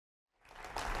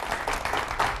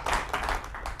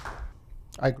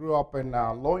I grew up in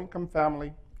a low-income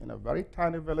family in a very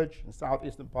tiny village in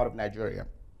southeastern part of Nigeria.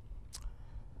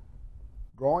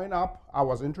 Growing up, I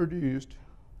was introduced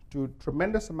to a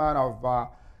tremendous amount of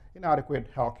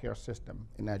inadequate healthcare system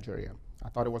in Nigeria. I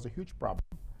thought it was a huge problem.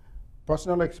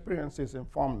 Personal experiences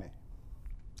informed me.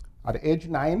 At age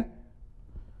 9,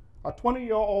 a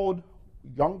 20-year-old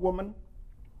young woman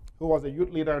who was a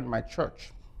youth leader in my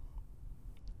church,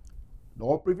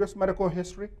 no previous medical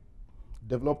history,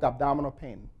 developed abdominal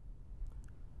pain.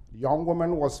 The young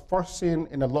woman was first seen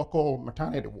in a local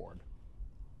maternity ward.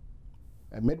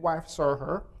 A midwife saw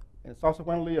her, and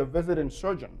subsequently a visiting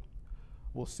surgeon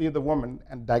will see the woman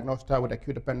and diagnose her with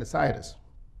acute appendicitis.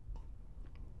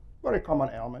 Very common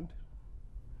ailment.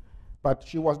 But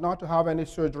she was not to have any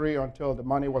surgery until the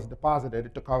money was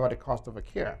deposited to cover the cost of her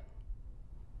care.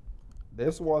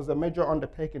 This was a major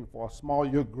undertaking for a small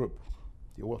youth group.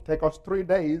 It will take us 3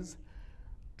 days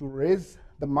to raise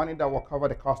the money that will cover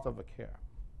the cost of the care.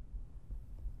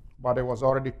 But it was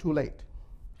already too late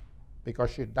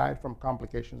because she died from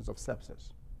complications of sepsis.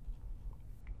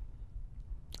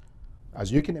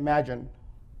 As you can imagine,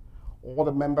 all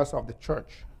the members of the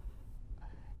church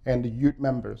and the youth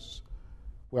members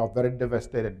were very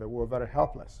devastated, but we were very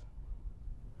helpless.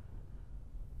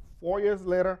 4 years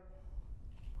later,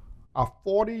 a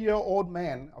 40-year-old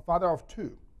man, a father of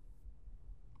 2,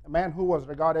 a man who was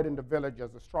regarded in the village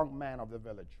as the strong man of the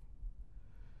village,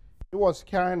 he was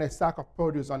carrying a sack of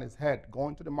produce on his head,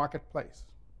 going to the marketplace.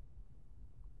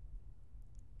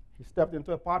 He stepped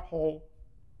into a pothole.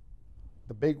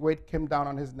 The big weight came down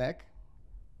on his neck.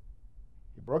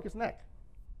 He broke his neck.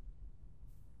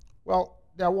 Well,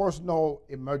 there was no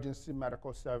emergency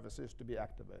medical services to be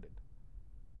activated.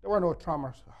 There were no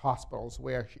trauma hospitals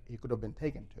where he could have been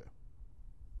taken to.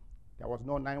 There was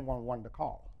no 911 to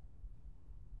call.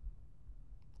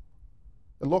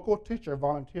 The local teacher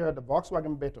volunteered the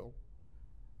Volkswagen Beetle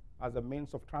as a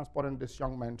means of transporting this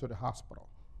young man to the hospital.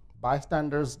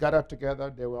 Bystanders gathered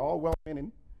together. They were all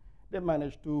well-meaning. They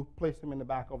managed to place him in the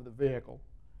back of the vehicle,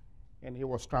 and he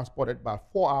was transported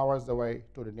about 4 hours away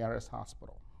to the nearest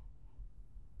hospital.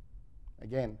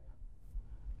 Again,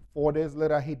 4 days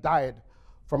later, he died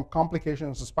from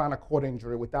complications of spinal cord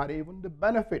injury without even the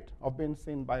benefit of being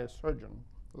seen by a surgeon,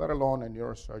 let alone a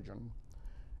neurosurgeon.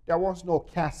 There was no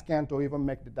CAT scan to even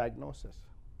make the diagnosis.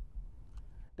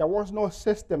 There was no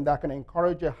system that can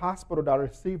encourage a hospital that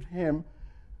received him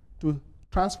to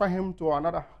transfer him to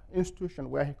another institution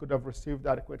where he could have received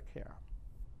adequate care.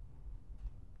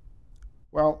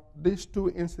 Well, these 2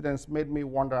 incidents made me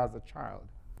wonder as a child,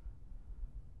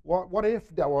 what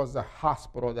if there was a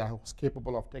hospital that was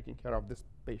capable of taking care of these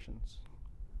patients?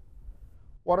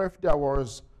 What if there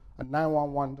was a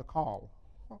 911 to call?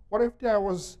 What if there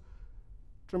was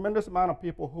a tremendous amount of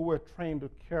people who were trained to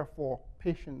care for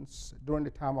patients during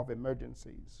the time of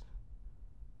emergencies?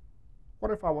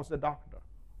 What if I was a doctor?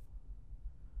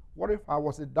 What if I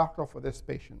was a doctor for these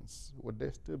patients? Would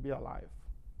they still be alive?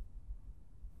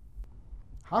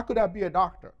 How could I be a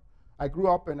doctor? I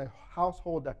grew up in a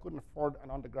household that couldn't afford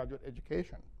an undergraduate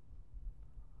education.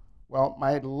 Well,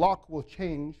 my luck will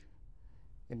change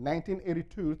in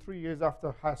 1982, 3 years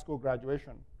after high school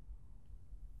graduation,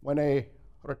 when a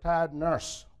retired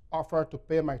nurse offered to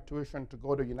pay my tuition to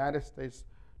go to the United States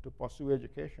to pursue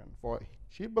education. For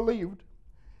she believed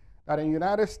that in the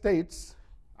United States,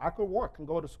 I could work and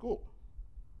go to school.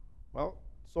 Well,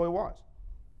 so it was.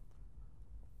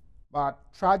 But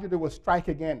tragedy will strike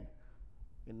again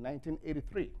in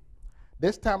 1983,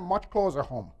 this time much closer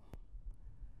home.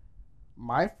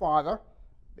 My father,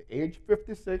 the age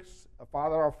 56, a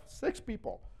father of 6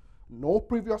 people, no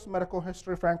previous medical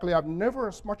history. Frankly, I've never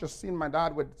as much as seen my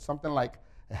dad with something like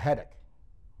a headache.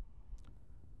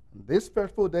 This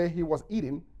fateful day he was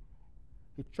eating,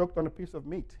 he choked on a piece of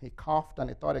meat. He coughed and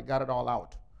he thought he got it all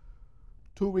out.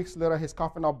 2 weeks later, he's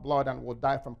coughing up blood and will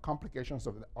die from complications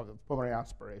of the pulmonary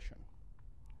aspiration.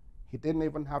 He didn't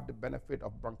even have the benefit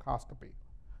of bronchoscopy,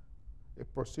 a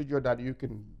procedure that you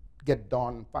can get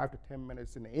done in 5 to 10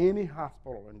 minutes in any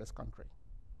hospital in this country.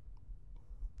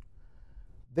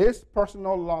 This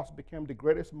personal loss became the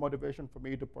greatest motivation for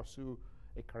me to pursue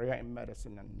a career in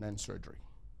medicine and then surgery.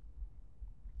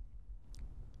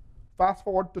 Fast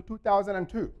forward to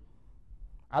 2002.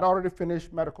 I'd already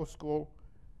finished medical school.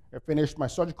 I finished my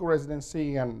surgical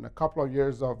residency and a couple of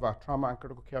years of trauma and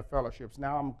critical care fellowships.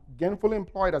 Now I'm gainfully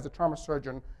employed as a trauma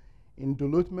surgeon in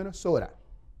Duluth, Minnesota,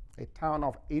 a town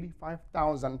of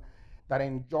 85,000 that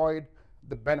enjoyed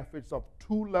the benefits of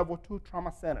 2 level 2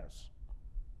 trauma centers.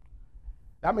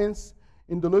 That means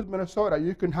in Duluth, Minnesota,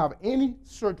 you can have any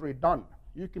surgery done.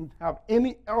 You can have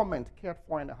any ailment cared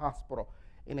for in the hospital,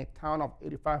 in a town of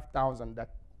 85,000 that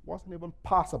wasn't even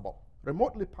possible,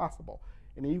 remotely possible,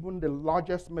 in even the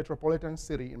largest metropolitan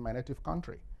city in my native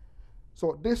country.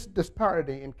 So this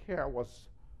disparity in care was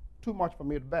too much for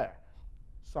me to bear.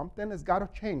 Something has got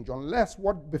to change, unless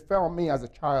what befell me as a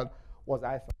child was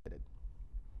isolated.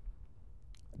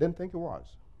 I didn't think it was.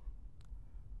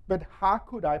 But how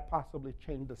could I possibly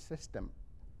change the system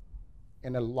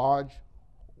in a large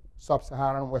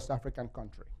sub-Saharan West African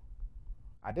country?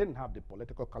 I didn't have the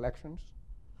political connections.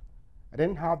 I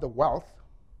didn't have the wealth.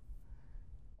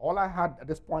 All I had at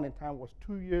this point in time was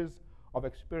 2 years of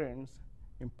experience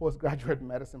in postgraduate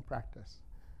medicine practice.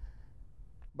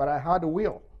 But I had a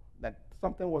will that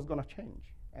something was going to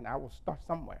change, and I would start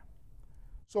somewhere.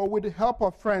 So with the help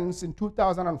of friends, in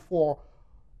 2004,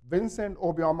 Vincent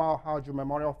Ohaju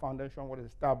Memorial Foundation was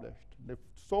established. The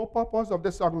sole purpose of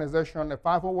this organization, a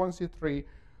 501c3,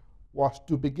 was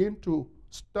to begin to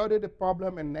study the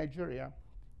problem in Nigeria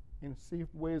and see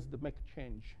ways to make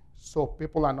change so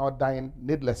people are not dying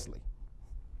needlessly.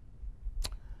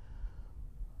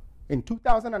 In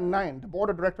 2009, the board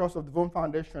of directors of the VUM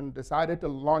Foundation decided to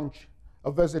launch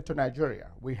a visit to Nigeria.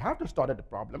 We have to study the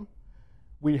problem.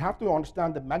 We have to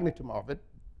understand the magnitude of it.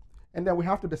 And then we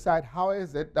have to decide how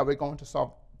is it that we're going to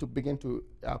solve, to begin to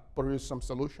produce some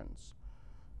solutions.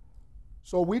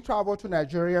 So we traveled to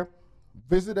Nigeria,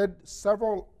 visited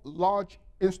several large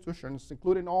institutions,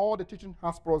 including all the teaching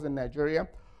hospitals in Nigeria.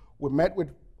 We met with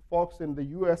folks in the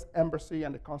US Embassy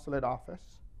and the Consulate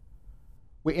Office.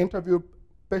 We interviewed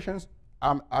patients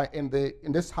in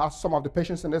this house, some of the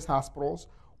patients in these hospitals.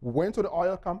 We went to the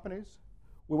oil companies.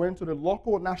 We went to the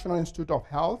local National Institute of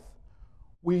Health.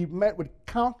 We met with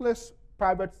countless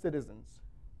private citizens.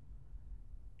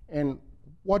 And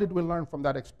what did we learn from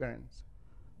that experience?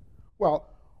 Well,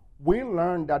 we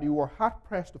learned that you were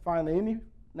hard-pressed to find any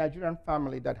Nigerian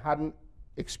family that hadn't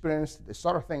experienced the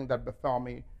sort of thing that befell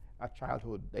me at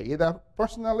childhood. They either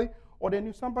personally or they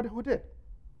knew somebody who did.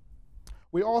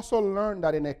 We also learned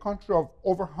that in a country of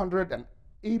over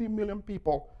 180 million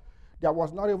people, there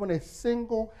was not even a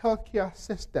single healthcare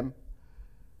system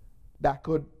that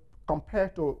could compare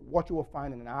to what you will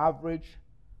find in an average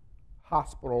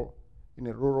hospital in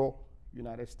the rural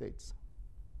United States.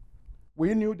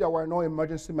 We knew there were no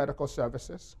emergency medical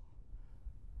services.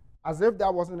 As if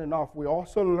that wasn't enough, we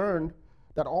also learned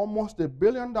that almost $1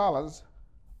 billion left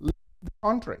the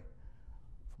country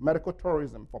for medical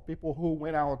tourism, for people who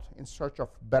went out in search of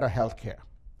better health care.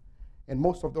 And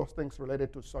most of those things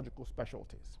related to surgical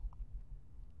specialties.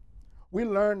 We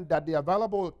learned that the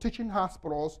available teaching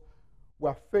hospitals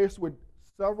were faced with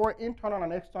several internal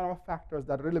and external factors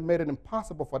that really made it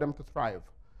impossible for them to thrive.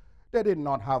 They did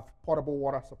not have potable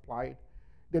water supply.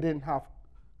 They didn't have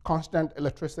constant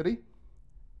electricity.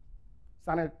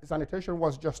 Sanitation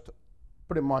was just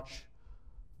pretty much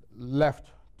left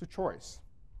to choice.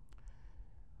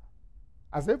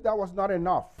 As if that was not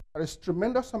enough, there is a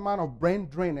tremendous amount of brain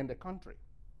drain in the country.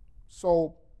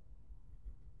 So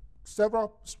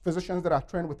several physicians that are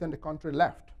trained within the country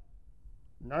left.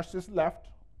 Nurses left,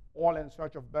 all in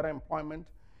search of better employment.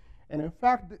 And in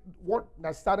fact, what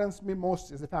that saddens me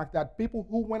most is the fact that people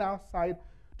who went outside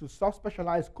to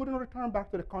subspecialize couldn't return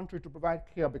back to the country to provide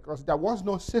care because there was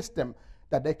no system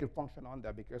that they could function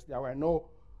under, because there were no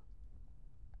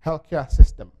healthcare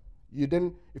system. You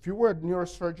didn't, if you were a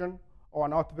neurosurgeon or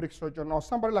an orthopedic surgeon or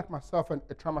somebody like myself,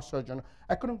 a trauma surgeon,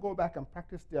 I couldn't go back and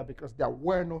practice there because there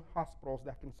were no hospitals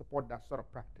that can support that sort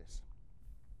of practice.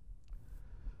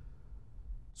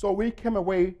 So we came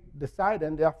away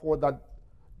deciding, therefore, that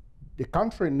the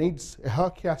country needs a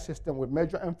healthcare system with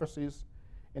major emphasis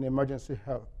in emergency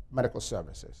health medical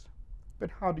services. But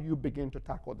how do you begin to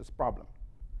tackle this problem?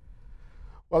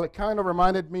 Well, it kind of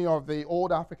reminded me of the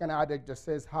old African adage that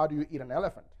says, how do you eat an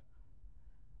elephant?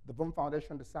 The VUM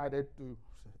Foundation decided to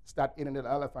start eating the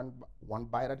elephant one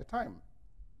bite at a time.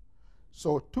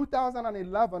 So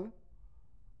 2011,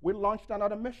 we launched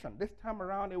another mission. This time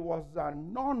around, it was a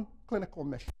non-clinical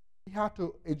mission. We had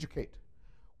to educate.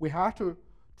 We had to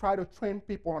try to train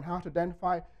people on how to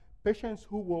identify patients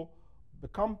who will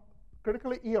become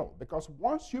critically ill, because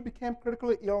once you became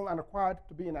critically ill and required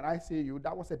to be in an ICU,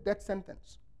 that was a death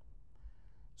sentence.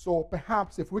 So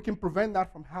perhaps if we can prevent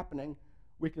that from happening,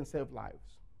 we can save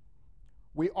lives.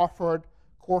 We offered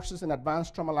courses in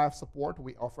advanced trauma life support.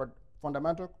 We offered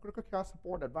fundamental critical care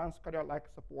support, advanced cardiac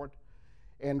support,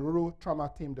 and rural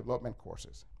trauma team development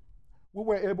courses. We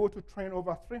were able to train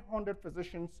over 300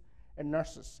 physicians and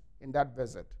nurses in that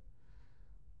visit.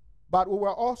 But we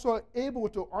were also able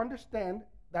to understand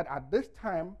that at this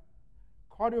time,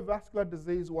 cardiovascular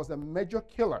disease was a major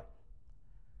killer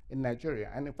in Nigeria.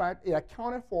 And in fact, it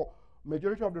accounted for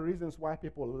majority of the reasons why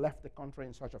people left the country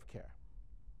in search of care.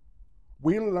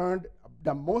 We learned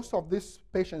that most of these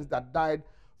patients that died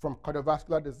from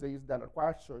cardiovascular disease that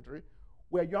required surgery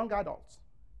were young adults.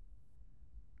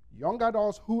 Young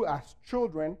adults who, as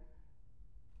children,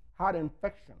 had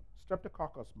infection,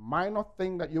 streptococcus, minor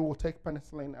thing that you will take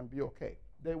penicillin and be okay.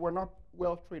 They were not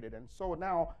well treated. And so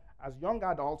now, as young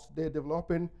adults, they're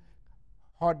developing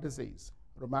heart disease,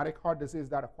 rheumatic heart disease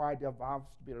that required their valves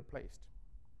to be replaced.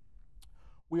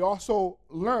 We also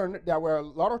learned there were a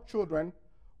lot of children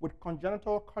with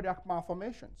congenital cardiac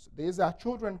malformations. These are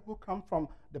children who come from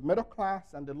the middle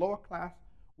class and the lower class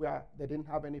where they didn't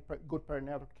have any good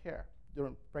perinatal care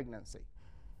during pregnancy.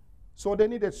 So they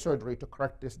needed surgery to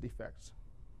correct these defects.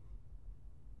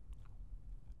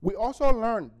 We also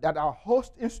learned that our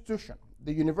host institution,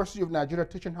 the University of Nigeria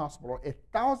Teaching Hospital, a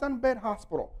 1,000-bed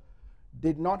hospital,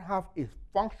 did not have a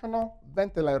functional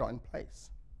ventilator in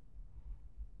place.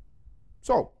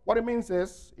 So what it means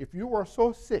is, if you were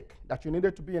so sick that you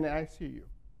needed to be in the ICU,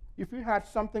 if you had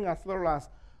something as little as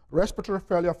respiratory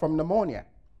failure from pneumonia,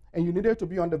 and you needed to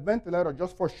be on the ventilator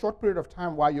just for a short period of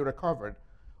time while you recovered,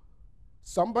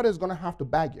 somebody's going to have to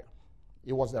bag you.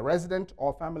 It was a resident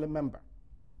or family member.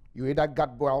 You either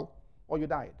got well or you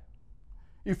died.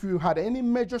 If you had any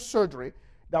major surgery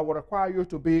that would require you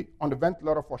to be on the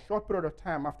ventilator for a short period of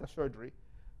time after surgery,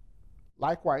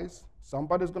 likewise,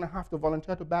 somebody's going to have to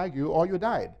volunteer to bag you or you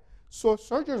died. So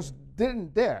surgeons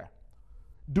didn't dare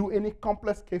do any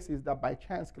complex cases that by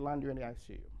chance could land you in the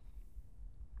ICU.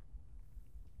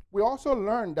 We also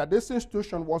learned that this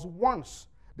institution was once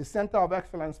the center of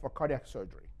excellence for cardiac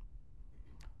surgery.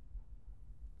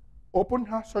 Open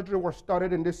heart surgery was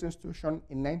started in this institution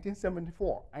in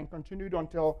 1974 and continued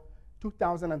until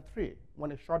 2003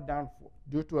 when it shut down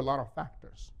due to a lot of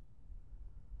factors.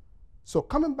 So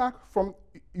coming back from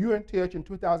UNTH in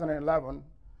 2011,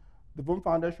 the Boom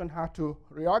Foundation had to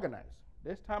reorganize.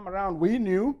 This time around, we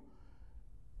knew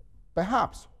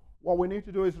perhaps what we need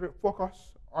to do is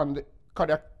focus on the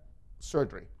cardiac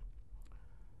surgery.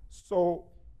 So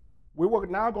we were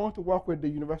now going to work with the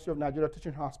University of Nigeria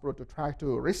Teaching Hospital to try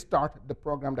to restart the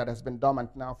program that has been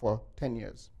dormant now for 10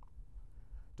 years.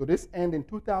 To this end, in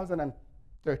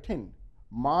 2013,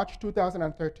 March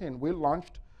 2013, we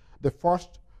launched the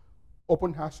first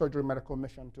open heart surgery medical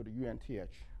mission to the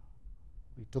UNTH.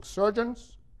 We took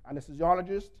surgeons,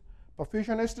 anesthesiologists,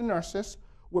 perfusionists, and nurses.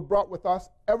 We brought with us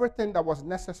everything that was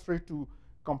necessary to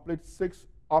complete 6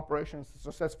 operations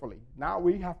successfully. Now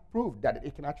we have proved that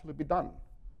it can actually be done.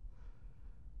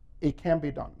 It can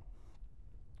be done.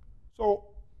 So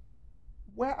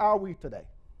where are we today?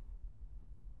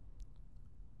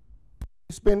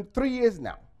 It's been 3 years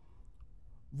now.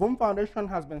 Boom Foundation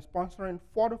has been sponsoring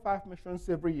 4 to 5 missions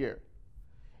every year.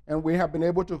 And we have been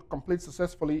able to complete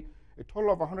successfully a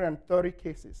total of 130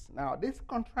 cases. Now, this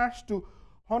contrasts to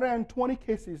 120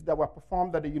 cases that were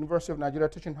performed at the University of Nigeria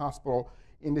Teaching Hospital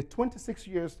in the 26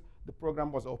 years the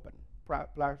program was open, prior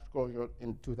to closure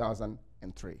in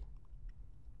 2003.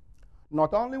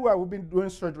 Not only have we been doing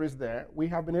surgeries there, we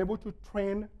have been able to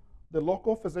train the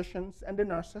local physicians and the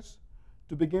nurses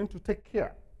to begin to take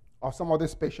care of some of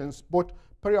these patients, both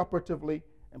perioperatively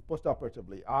and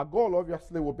postoperatively. Our goal,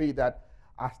 obviously, will be that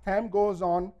as time goes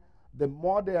on, the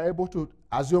more they are able to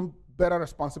assume better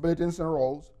responsibilities and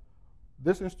roles,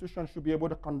 this institution should be able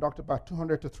to conduct about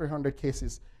 200 to 300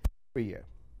 cases per year.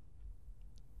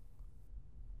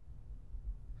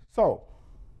 So,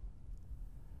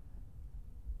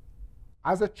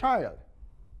 as a child,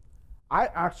 I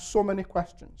asked so many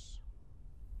questions.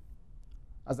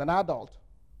 As an adult,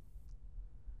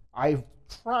 I've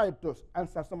tried to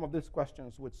answer some of these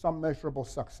questions with some measurable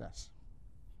success.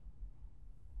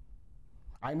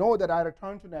 I know that I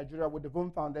returned to Nigeria with the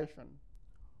Boom Foundation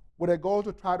with a goal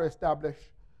to try to establish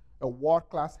a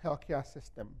world-class healthcare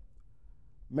system,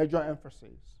 major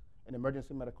emphasis in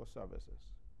emergency medical services.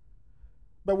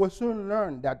 But we soon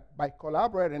learned that by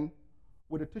collaborating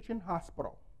with the teaching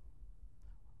hospital,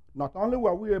 not only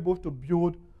were we able to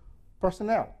build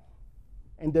personnel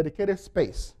and dedicated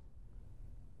space,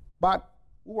 but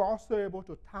we were also able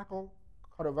to tackle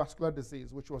cardiovascular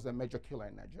disease, which was a major killer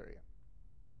in Nigeria.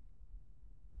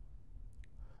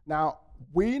 Now,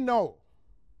 we know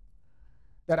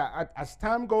that as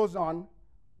time goes on,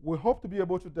 we hope to be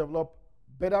able to develop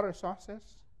better resources,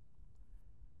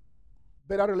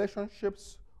 better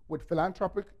relationships with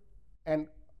philanthropic and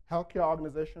healthcare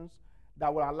organizations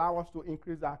that will allow us to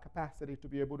increase our capacity to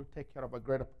be able to take care of a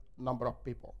greater number of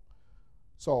people.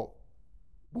 So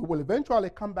we will eventually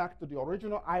come back to the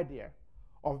original idea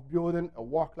of building a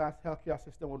world-class healthcare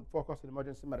system with focus on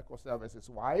emergency medical services.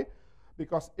 Why?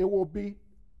 Because it will be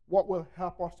what will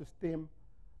help us to stem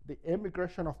the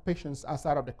immigration of patients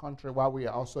outside of the country while we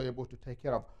are also able to take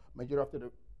care of majority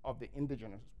of the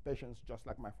indigenous patients, just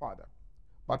like my father.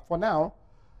 But for now,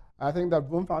 I think that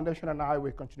Boom Foundation and I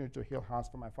will continue to heal hearts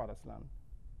for my father's land.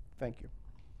 Thank you.